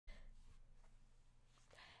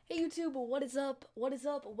Hey YouTube, what is up? What is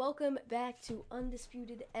up? Welcome back to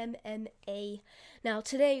Undisputed MMA. Now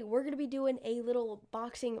today we're going to be doing a little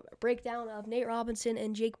boxing breakdown of Nate Robinson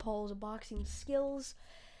and Jake Paul's boxing skills.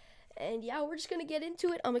 And yeah, we're just going to get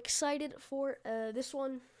into it. I'm excited for this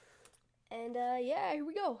one. And yeah, here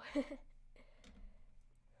we go.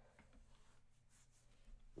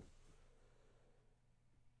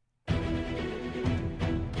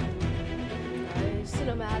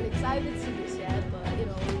 Cinematics, I haven't seen this yet, but you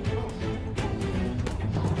know.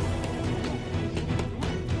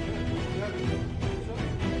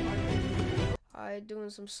 Alright, doing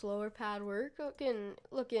some slower pad work,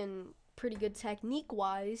 looking pretty good technique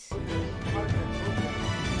wise.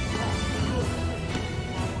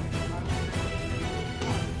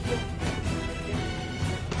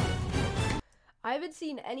 I've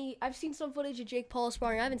seen some footage of Jake Paul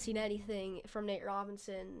sparring. I haven't seen anything from Nate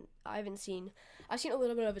Robinson. I've seen a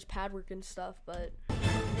little bit of his pad work and stuff, but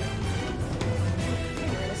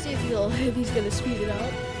let's see if he's gonna speed it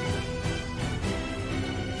up.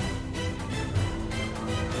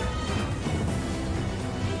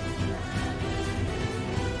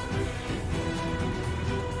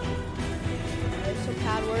 Some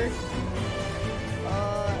pad work.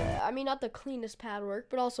 I mean, not the cleanest pad work,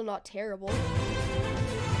 but also not terrible.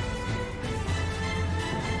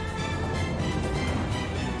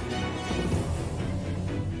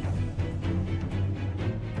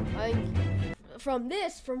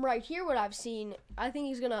 From right here, what I've seen, I think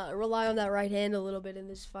he's gonna rely on that right hand a little bit in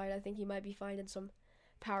this fight. I think he might be finding some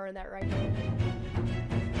power in that right hand.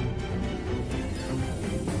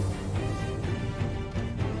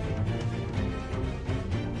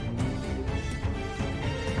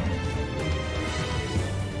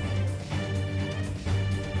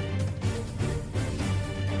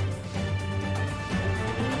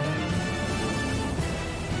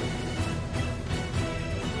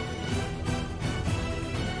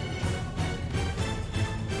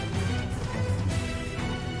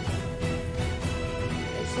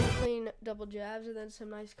 Double jabs and then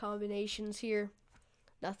some nice combinations here.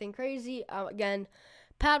 Nothing crazy. Again,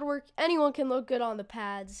 pad work. Anyone can look good on the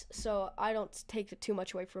pads, so I don't take too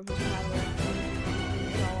much away from his pad work.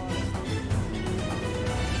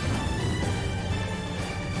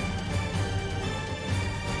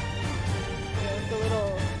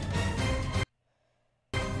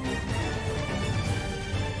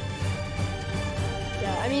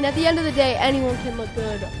 Yeah, I mean, at the end of the day, anyone can look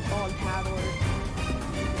good on pad work.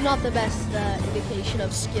 Not the best indication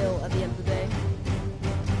of skill at the end of the day.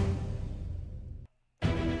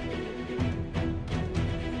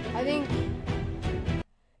 I think,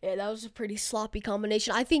 yeah, that was a pretty sloppy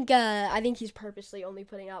combination. I think he's purposely only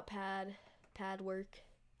putting out pad work.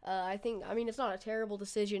 I mean, it's not a terrible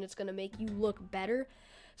decision. It's gonna make you look better,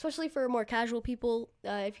 especially for more casual people.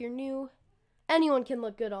 If you're new, anyone can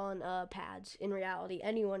look good on pads. In reality,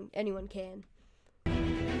 anyone can.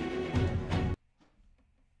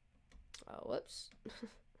 Oh, whoops.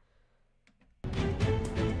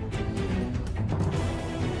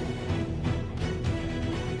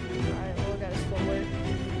 Alright, well, got his footwork.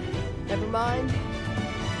 Never mind.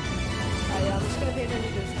 Yeah, I'm just gonna pay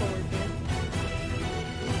attention to his footwork here.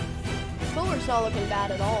 His footwork's not looking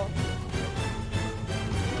bad at all.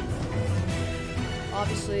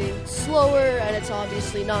 Obviously, slower, and it's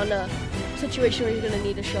obviously not in a situation where you're gonna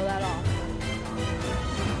need to show that off.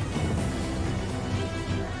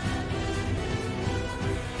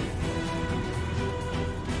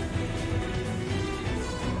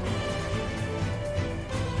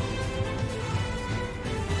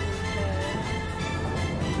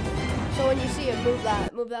 So when you see him move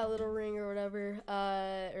that little ring or whatever,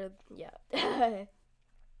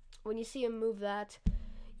 when you see him move that,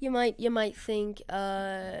 you might think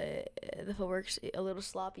the footwork's a little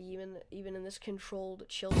sloppy, even in this controlled,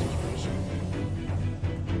 chill situation.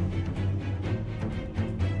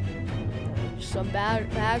 Some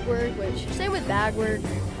bag work, which same with bag work.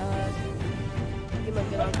 You might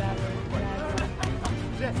get on bag work.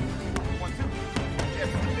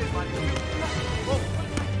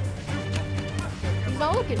 He's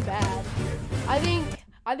not looking bad. I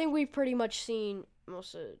think we've pretty much seen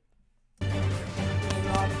most of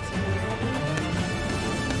Robinson.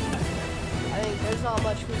 I think there's not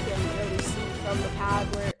much we can really see from the pad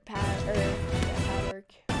work,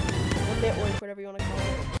 or mitt work, whatever you want to call it.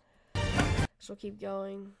 So we'll keep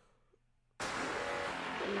going,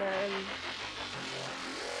 and then.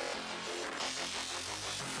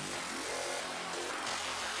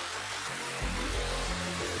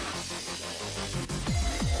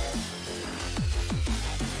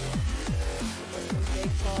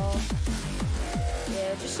 Jake Paul.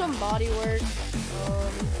 Yeah, just some body work.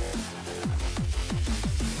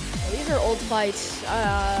 These are old fights.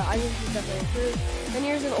 I think he's definitely improved. Then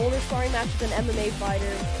here's an older sparring match with an MMA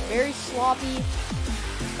fighter. Very sloppy.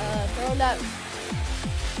 Throwing that.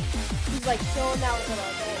 He's like throwing that with a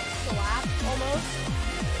slap almost.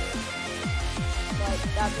 But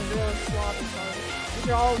that's a real sloppy punch. These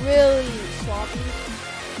are all really sloppy.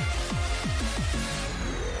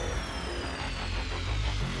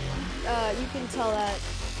 You can tell that.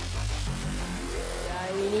 Yeah,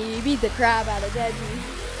 I mean, he beat the crap out of Deji.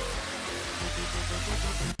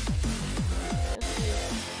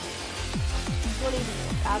 When he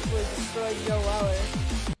absolutely destroyed Joe Weller.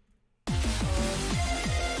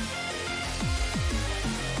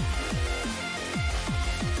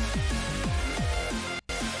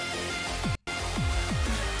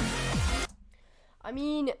 I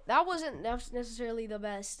mean, that wasn't necessarily the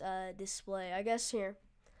best display. I guess here.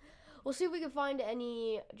 We'll see if we can find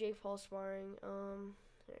any Jake Paul sparring.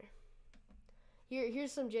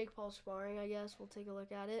 Here's some Jake Paul sparring, I guess. We'll take a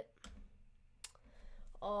look at it.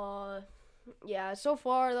 Yeah, so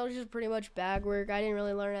far, that was just pretty much bag work. I didn't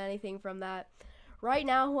really learn anything from that. Right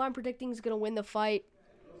now, who I'm predicting is going to win the fight,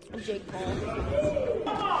 Jake Paul.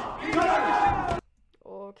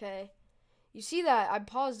 Okay. You see that? I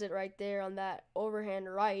paused it right there on that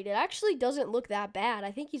overhand right. It actually doesn't look that bad.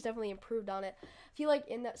 I think he's definitely improved on it. I feel like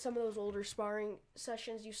in some of those older sparring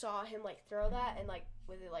sessions, you saw him like throw that and like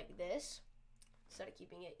with it like this instead of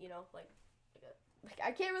keeping it, you know, like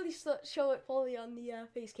I can't really show it fully on the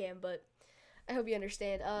face cam, but I hope you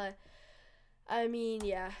understand. I mean,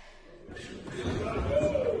 yeah. This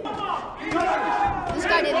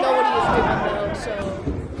guy didn't know what he was doing though,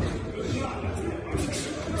 so.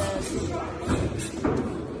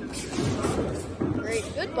 Great,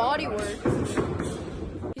 good body work.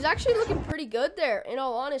 He's actually looking pretty good there, in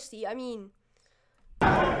all honesty. I mean,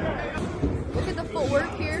 look at the footwork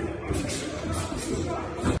here.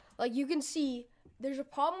 Like, you can see there's a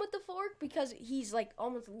problem with the footwork because he's, like,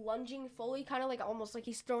 almost lunging fully, kind of like almost like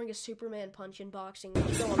he's throwing a Superman punch in boxing. You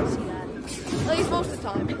don't want to see that, at least most of the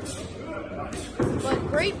time. But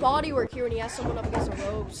great body work here when he has someone up against the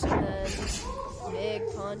ropes, and then big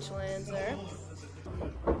punch lands there.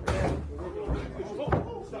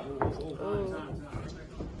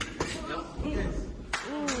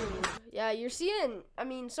 Ooh. Yeah, you're seeing, I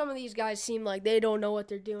mean, some of these guys seem like they don't know what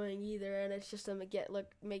they're doing either, and it's just to make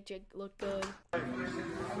Jake look good.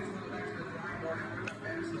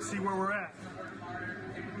 Let's see where we're at.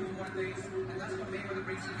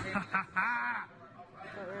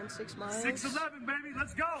 Around 6 miles. 6'11", baby,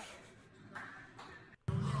 let's go.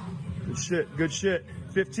 Good shit, good shit.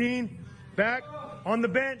 15, back, on the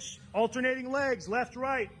bench, alternating legs, left,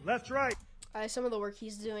 right, left, right. Some of the work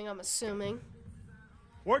he's doing, I'm assuming.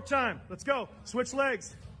 Work time, let's go. Switch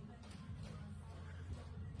legs.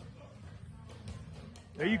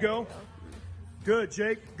 There you go. Good,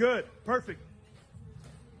 Jake, good, perfect.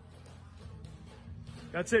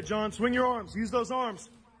 That's it, John. Swing your arms, use those arms.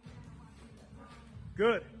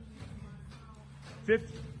 Good.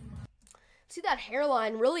 50. See that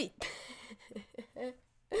hairline really...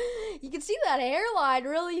 You can see that hairline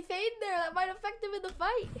really fade there. That might affect him in the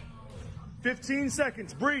fight. 15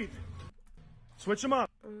 seconds. Breathe. Switch them up.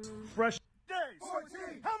 Fresh days.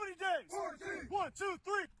 14. How many days? 14. 1, 2,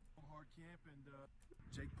 3. Hard camp and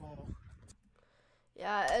Jake Paul.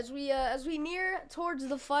 Yeah, as we near towards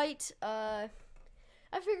the fight, I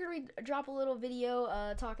figured we'd drop a little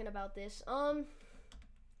video talking about this.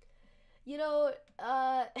 You know,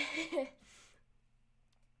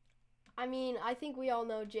 I mean, I think we all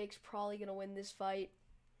know Jake's probably going to win this fight.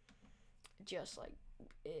 Just like,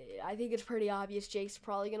 I think it's pretty obvious Jake's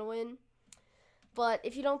probably going to win. But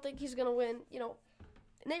if you don't think he's going to win, you know,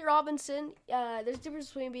 Nate Robinson, there's a difference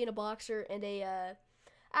between being a boxer and a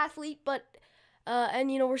athlete. But,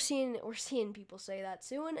 and, you know, we're seeing people say that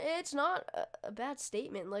too. And it's not a bad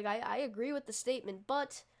statement. Like, I agree with the statement.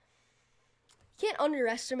 But can't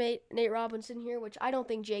underestimate Nate Robinson here, which I don't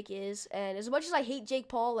think Jake is. And as much as I hate Jake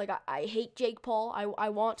Paul, like I hate Jake Paul, I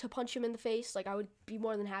want to punch him in the face. Like I would be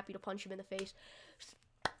more than happy to punch him in the face,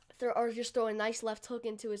 or just throw a nice left hook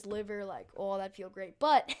into his liver. Like, oh, that'd feel great.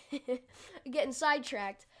 But getting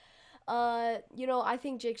sidetracked. You know, I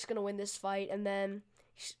think Jake's gonna win this fight, and then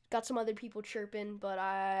he's got some other people chirping. But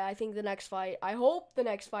I think the next fight, I hope the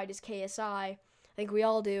next fight is KSI. I think we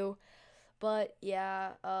all do. But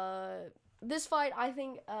yeah, this fight, I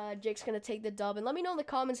think Jake's going to take the dub. And let me know in the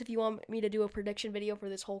comments if you want me to do a prediction video for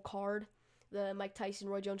this whole card. The Mike Tyson,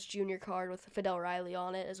 Roy Jones Jr. card with Fidel Riley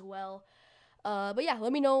on it as well. But yeah,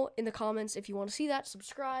 let me know in the comments if you want to see that.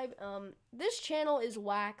 Subscribe. This channel is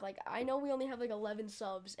whack. Like, I know we only have like 11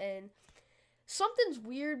 subs. And something's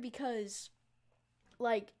weird because,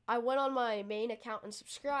 like, I went on my main account and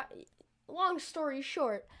subscribed. Long story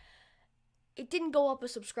short, it didn't go up a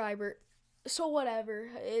subscriber. So whatever,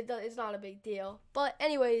 it's not a big deal. But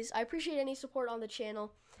anyways, I appreciate any support on the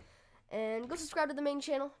channel. And go subscribe to the main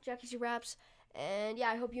channel, Jack Easy Raps. And yeah,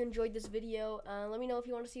 I hope you enjoyed this video. Let me know if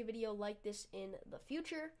you want to see a video like this in the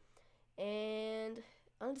future. And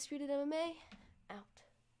Undisputed MMA, out.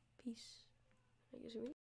 Peace.